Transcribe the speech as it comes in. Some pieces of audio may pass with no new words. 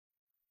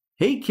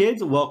Hey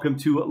kids, welcome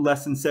to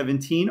lesson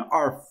 17,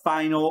 our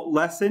final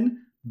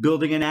lesson,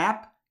 building an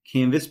app,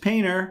 Canvas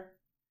Painter.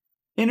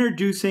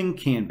 Introducing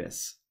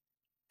Canvas.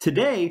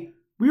 Today,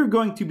 we are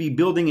going to be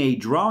building a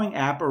drawing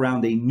app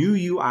around a new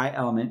UI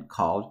element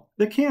called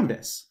the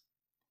canvas.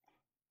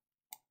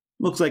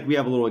 Looks like we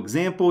have a little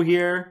example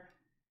here,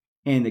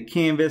 and the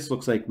canvas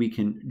looks like we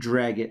can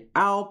drag it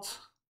out.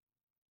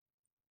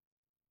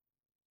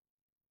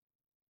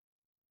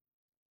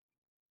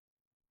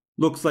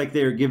 Looks like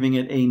they're giving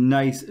it a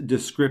nice,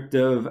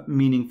 descriptive,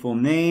 meaningful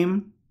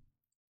name.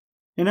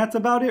 And that's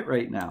about it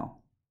right now.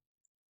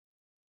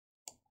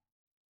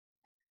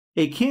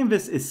 A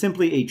canvas is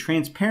simply a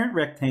transparent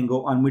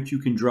rectangle on which you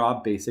can draw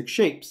basic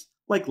shapes,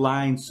 like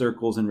lines,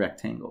 circles, and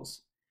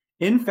rectangles.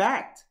 In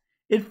fact,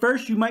 at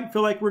first you might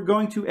feel like we're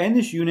going to end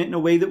this unit in a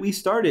way that we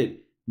started,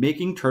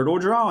 making turtle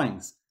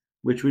drawings,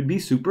 which would be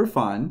super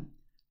fun.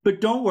 But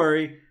don't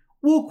worry,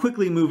 we'll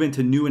quickly move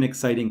into new and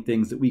exciting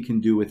things that we can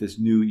do with this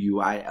new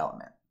UI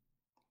element.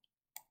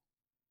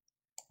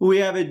 We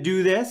have a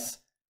do this.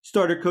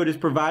 Starter code is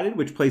provided,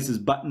 which places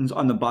buttons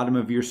on the bottom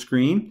of your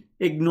screen.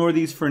 Ignore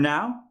these for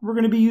now. We're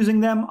going to be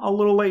using them a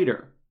little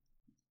later.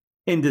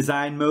 In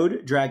design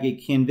mode, drag a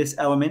canvas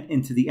element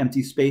into the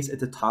empty space at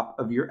the top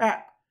of your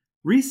app.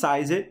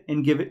 Resize it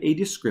and give it a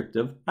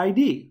descriptive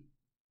ID.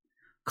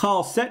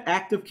 Call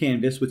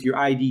setActiveCanvas with your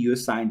ID you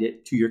assigned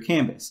it to your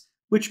canvas,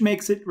 which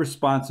makes it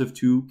responsive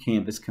to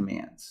Canvas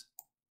commands.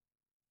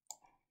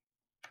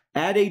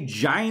 Add a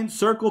giant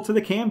circle to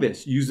the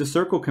canvas. Use the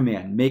circle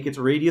command. Make its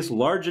radius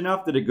large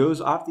enough that it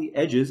goes off the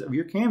edges of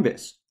your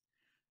canvas.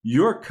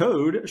 Your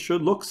code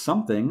should look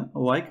something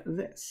like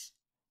this.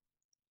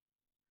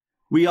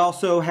 We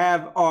also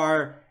have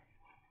our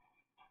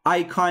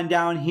icon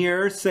down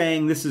here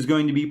saying this is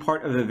going to be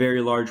part of a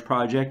very large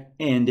project,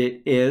 and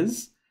it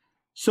is.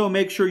 So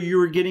make sure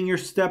you are getting your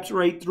steps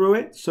right through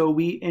it so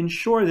we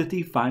ensure that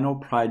the final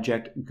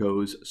project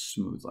goes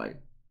smoothly.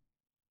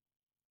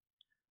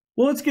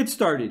 Well, let's get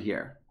started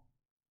here.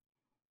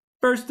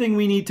 First thing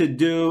we need to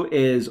do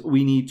is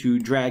we need to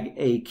drag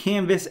a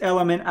canvas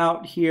element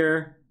out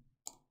here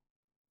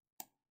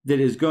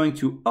that is going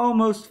to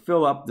almost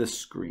fill up the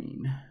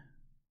screen.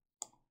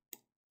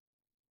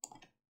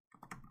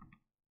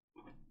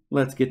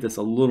 Let's get this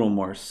a little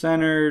more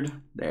centered.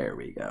 There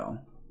we go.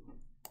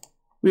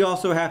 We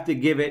also have to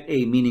give it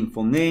a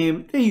meaningful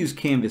name. They use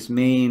Canvas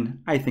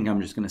main. I think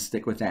I'm just going to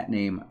stick with that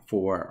name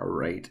for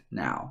right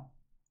now.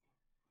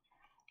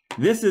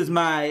 This is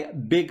my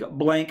big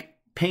blank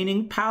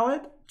painting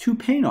palette to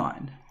paint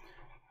on.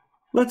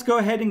 Let's go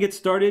ahead and get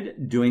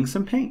started doing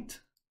some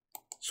paint.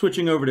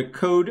 Switching over to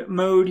code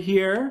mode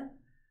here,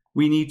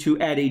 we need to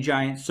add a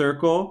giant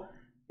circle,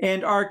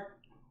 and our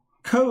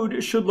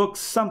code should look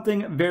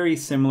something very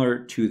similar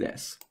to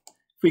this.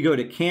 If we go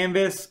to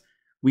Canvas,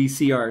 we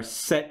see our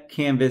set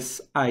canvas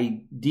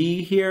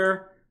ID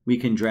here. We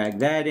can drag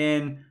that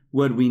in.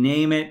 What we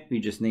name it? We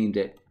just named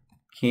it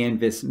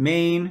Canvas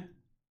main.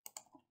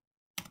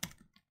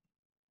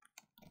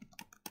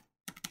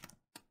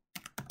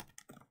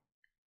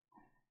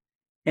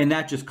 And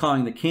that's just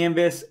calling the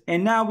canvas.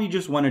 And now we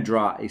just want to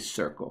draw a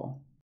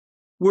circle.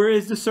 Where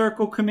is the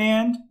circle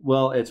command?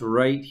 Well, it's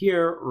right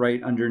here,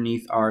 right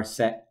underneath our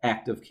set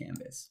active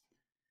canvas.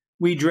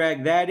 We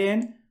drag that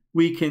in.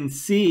 We can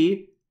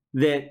see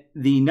that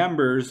the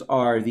numbers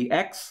are the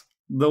X,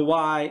 the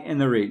Y,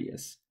 and the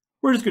radius.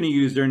 We're just going to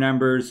use their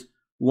numbers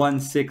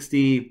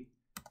 160,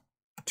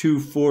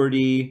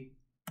 240,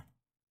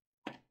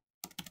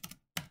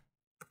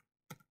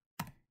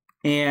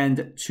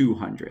 and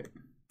 200.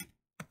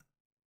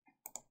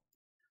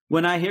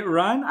 When I hit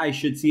run, I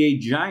should see a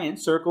giant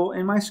circle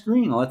in my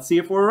screen. Let's see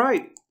if we're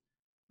right.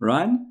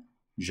 Run,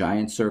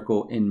 giant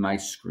circle in my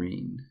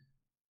screen.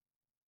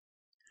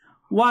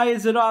 Why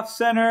is it off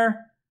center?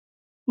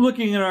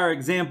 Looking at our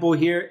example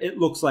here, it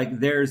looks like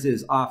theirs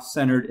is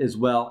off-centered as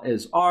well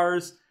as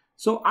ours.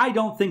 So I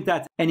don't think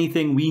that's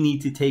anything we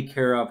need to take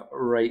care of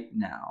right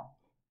now.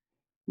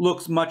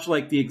 Looks much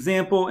like the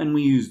example, and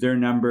we use their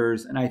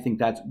numbers, and I think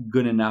that's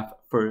good enough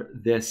for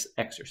this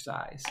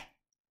exercise.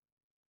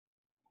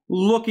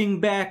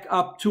 Looking back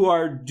up to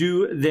our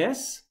do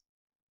this,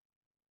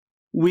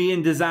 we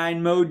in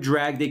design mode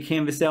dragged a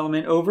canvas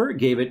element over,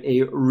 gave it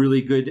a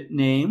really good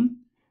name.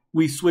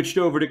 We switched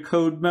over to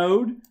code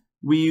mode.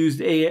 We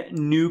used a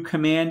new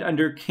command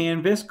under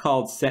Canvas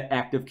called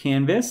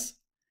setActiveCanvas.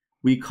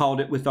 We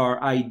called it with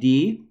our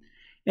ID.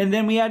 And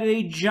then we added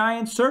a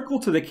giant circle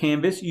to the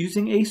canvas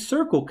using a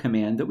circle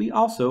command that we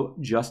also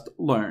just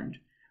learned.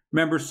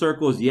 Remember,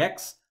 circle is the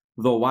X,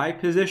 the Y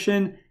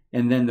position,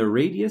 and then the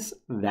radius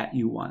that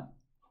you want.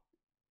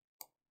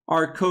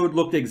 Our code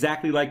looked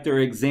exactly like their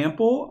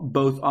example,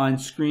 both on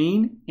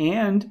screen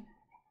and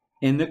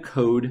in the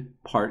code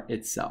part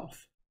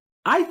itself.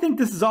 I think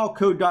this is all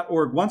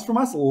code.org wants from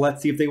us.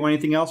 Let's see if they want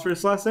anything else for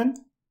this lesson.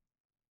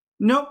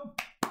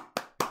 Nope.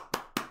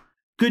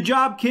 Good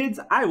job, kids.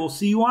 I will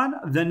see you on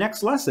the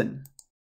next lesson.